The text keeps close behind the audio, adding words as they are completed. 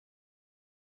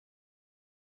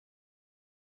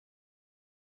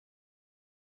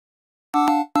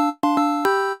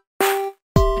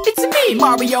It's me,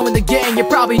 Mario and the gang. You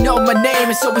probably know my name,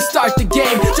 and so we start the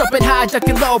game. Jumping high,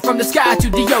 ducking low, from the sky to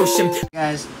the ocean.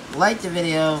 Guys, like the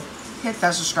video, hit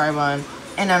that subscribe button,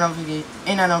 and don't forget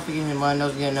to button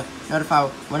those get notified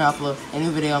when I upload a new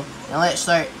video. And let's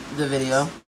start the video.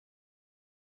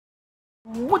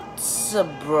 What's up,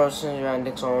 bros? Around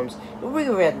Nick's Homes.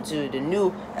 We're reacting to the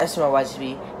new SML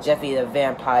YTP Jeffy the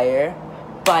Vampire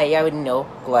by you already know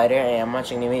Glider, and I'm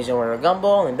watching the Amazing World of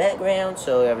Gumball in the background,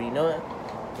 so you already know it.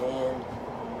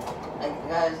 And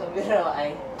guys,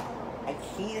 I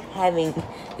keep having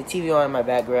the TV on in my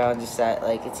background, just that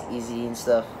like it's easy and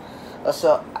stuff.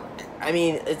 Also, I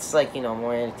mean, it's like, you know,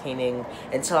 more entertaining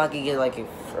until I can get like a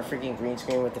freaking green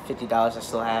screen with the $50 I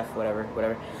still have,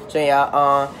 whatever. So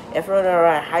yeah, everyone,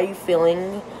 alright, how you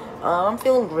feeling? I'm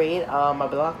feeling great. I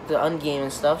blocked the ungame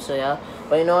and stuff, so yeah.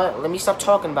 But you know what? Let me stop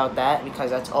talking about that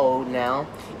because that's old now.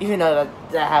 Even though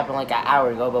that happened like an hour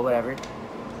ago, but whatever.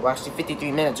 Well, actually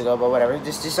 53 minutes ago, but whatever.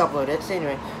 Just upload it. So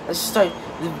anyway, let's start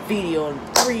the video in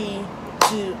 3,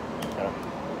 2.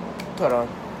 Hold on.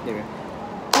 There we go.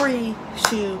 3,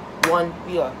 2, 1.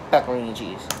 We are back on eating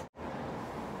cheese.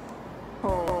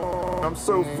 I'm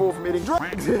so full from eating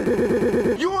drugs.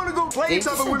 You want to go play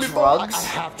something with me, drugs? I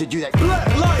have to do that.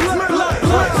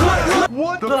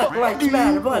 What the Black fuck? lives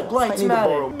matter. Black lives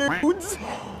matter. Nudes?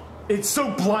 It's so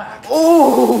black.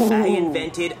 Oh! I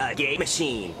invented a gay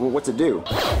machine. Well, what's it do?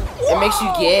 It makes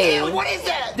you gay. What is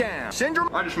that? Damn.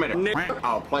 Syndrome? I just made a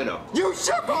out of Play-Doh. You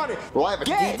shook on it. Well, I have a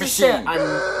gay machine.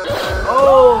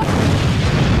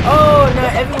 Oh,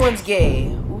 not everyone's gay.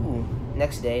 Ooh,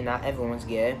 next day, not everyone's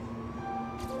gay.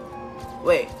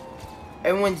 Wait,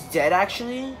 everyone's dead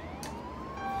actually?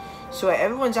 So wait,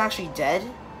 everyone's actually dead?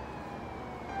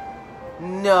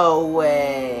 No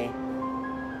way.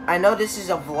 I know this is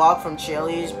a vlog from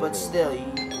Chili's, but still.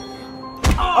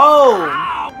 Oh!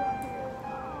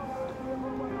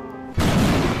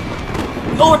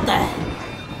 Oh, what the heck?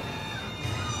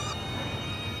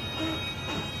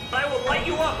 I will light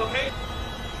you up, okay?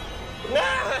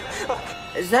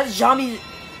 Is that zombie?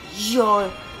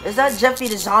 Yo, is that Jeffy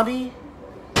the zombie?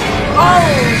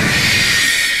 Oh!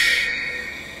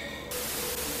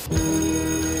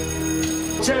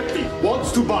 Jeffy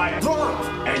wants to buy a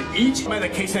drug, and each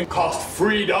medication costs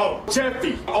 $3.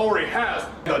 Jeffy already has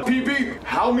the PB.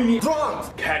 How many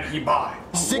drugs can he buy?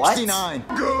 69.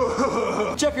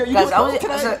 Good. Jeffy, are you Guys, doing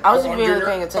I wasn't really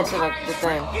paying attention to the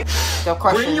thing. The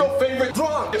question. Bring your favorite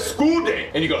drug to school day,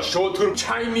 and you gotta show it to the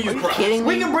Chinese Are you class. kidding me?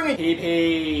 We can bring it.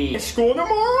 PP. School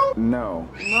tomorrow? No.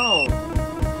 No.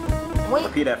 Wait.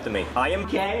 Repeat after me. I am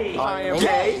gay. I am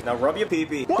gay. Now rub your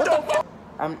pee-pee. What the fuck?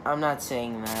 I'm not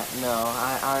saying that. No,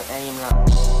 I am not.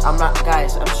 I'm not,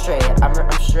 guys. I'm straight. I'm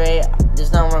straight.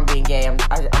 There's nothing wrong being gay. I'm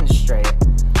just straight.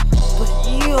 But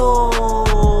yo,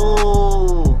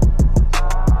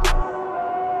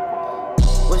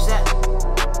 was that?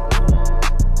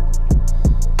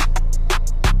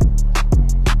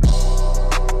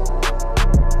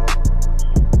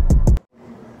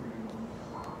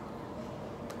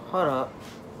 Hold up.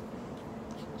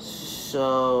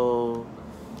 So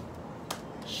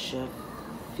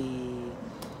Jeffy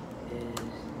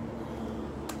is now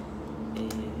a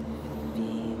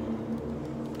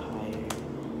vampire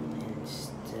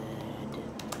instead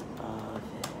of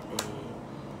a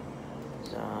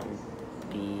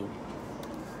zombie.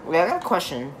 Wait, I got a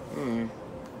question.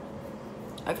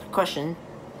 I got a question.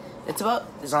 It's about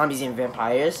zombies and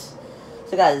vampires.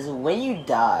 So guys, when you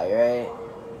die, right?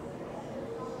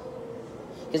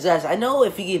 Because guys, I know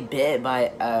if you get bit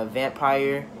by a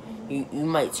vampire, you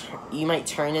might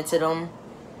turn into them.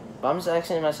 But I'm just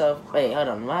asking myself, wait, hold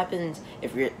on, what happens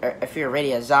if you're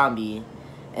already a zombie,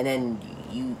 and then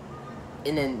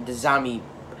the zombie,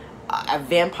 a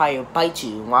vampire bites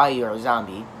you while you're a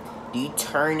zombie? Do you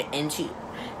turn into?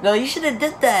 No, you should have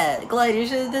did that, Glide. You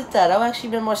should have did that. That would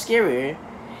actually been more scarier.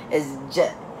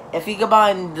 If you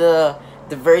combine the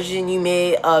version you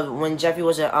made of when Jeffy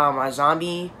was a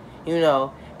zombie, you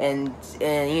know. And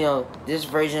you know, this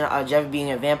version of Jeffy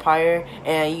being a vampire,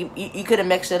 and you could have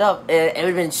mixed it up, and it would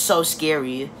have been so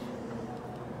scary.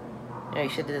 Yeah, you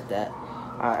should have did that.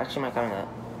 Actually, my comment that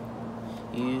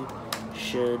you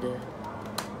should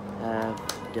have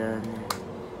done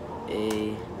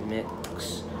a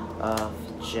mix of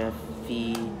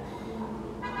Jeffy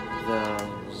the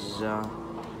zombie.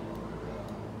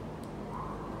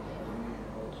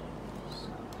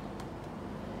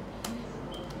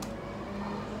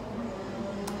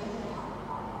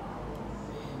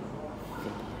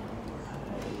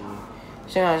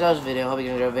 So guys, that was the video. Hope you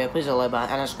enjoyed the video. Please hit the like button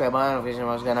and subscribe button. If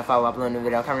you're gonna follow uploading the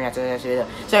video, comment react to the next video.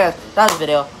 So guys, that was the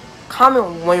video.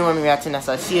 Comment when you want me to react to next.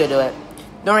 I see you do it.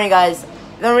 Don't worry, guys.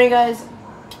 Don't worry, guys.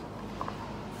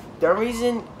 The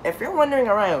reason, if you're wondering,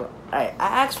 alright, I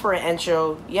asked for an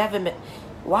intro. You haven't been.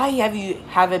 Why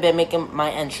haven't been making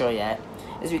my intro yet?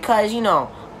 It's because, you know,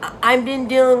 I've been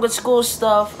dealing with school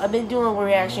stuff. I've been doing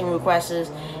reaction requests.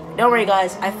 Don't worry,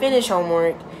 guys. I finished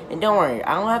homework, and don't worry,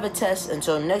 I don't have a test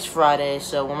until next Friday.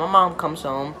 So when my mom comes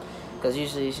home, because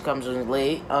usually she comes in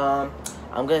late, I'm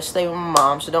gonna stay with my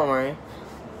mom. So don't worry.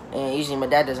 And usually my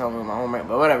dad does help me with my homework,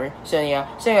 but whatever. So yeah,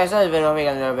 guys, that's the video. Hope you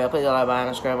guys enjoyed the video. Please like,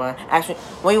 button, subscribe button. Actually,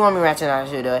 what you want me reacting to, I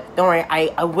should do it. Don't worry,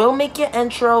 I will make your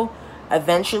intro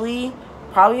eventually.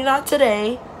 Probably not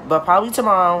today, but probably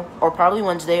tomorrow, or probably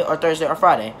Wednesday, or Thursday, or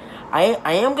Friday. I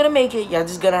am gonna make it. Y'all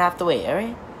just gonna have to wait,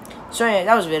 alright? So yeah,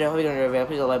 that was the video. Hope you enjoyed the video.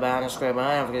 Please like, button, subscribe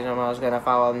button. Don't forget I was gonna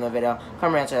follow in the video.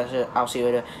 Come around to that shit. I'll see you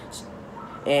later.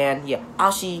 And yeah,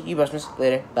 I'll see you Brusmans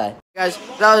later. Bye. Guys,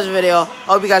 that was the video.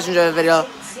 Hope you guys enjoyed the video.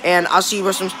 And I'll see you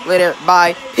Brusmans later.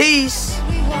 Bye. Peace.